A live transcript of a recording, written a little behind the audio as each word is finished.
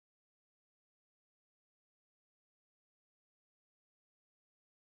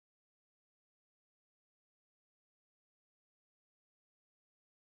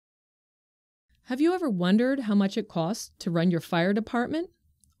Have you ever wondered how much it costs to run your fire department?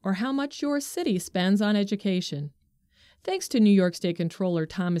 Or how much your city spends on education? Thanks to New York State Comptroller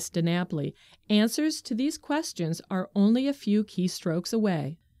Thomas DiNapoli, answers to these questions are only a few keystrokes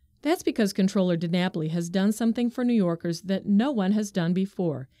away. That's because Comptroller DiNapoli has done something for New Yorkers that no one has done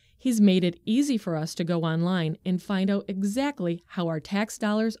before. He's made it easy for us to go online and find out exactly how our tax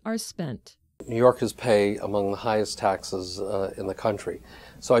dollars are spent. New Yorkers pay among the highest taxes in the country.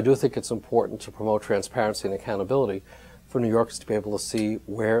 So I do think it's important to promote transparency and accountability for New Yorkers to be able to see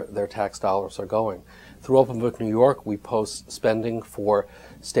where their tax dollars are going. Through Open Book New York, we post spending for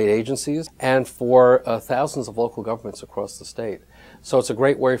state agencies and for thousands of local governments across the state. So it's a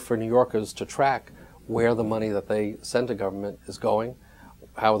great way for New Yorkers to track where the money that they send to government is going,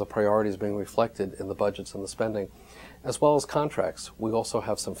 how the priorities are being reflected in the budgets and the spending, as well as contracts. We also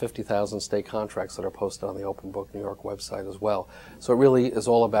have some 50,000 state contracts that are posted on the Open Book New York website as well. So it really is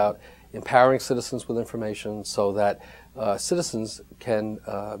all about empowering citizens with information so that citizens can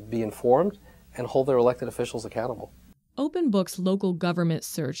be informed and hold their elected officials accountable. Open Book's local government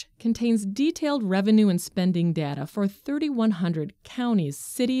search contains detailed revenue and spending data for 3,100 counties,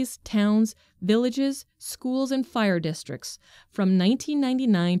 cities, towns, villages, schools, and fire districts from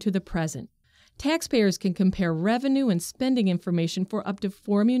 1999 to the present. Taxpayers can compare revenue and spending information for up to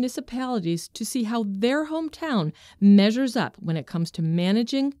 4 municipalities to see how their hometown measures up when it comes to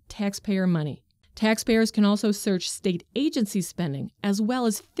managing taxpayer money. Taxpayers can also search state agency spending, as well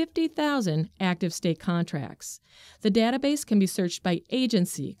as 50,000 active state contracts. The database can be searched by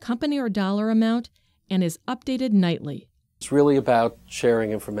agency, company, or dollar amount, and is updated nightly. It's really about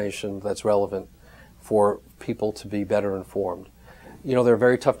sharing information that's relevant for people to be better informed. You know, there are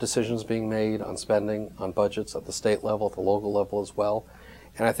very tough decisions being made on spending, on budgets at the state level, at the local level as well.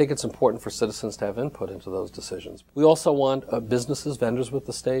 And I think it's important for citizens to have input into those decisions. We also want businesses, vendors with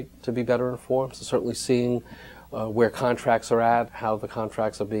the state to be better informed, so certainly seeing where contracts are at, how the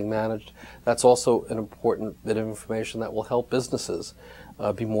contracts are being managed. That's also an important bit of information that will help businesses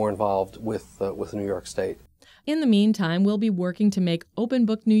be more involved with New York State. In the meantime, we'll be working to make Open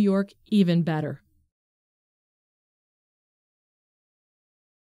Book New York even better.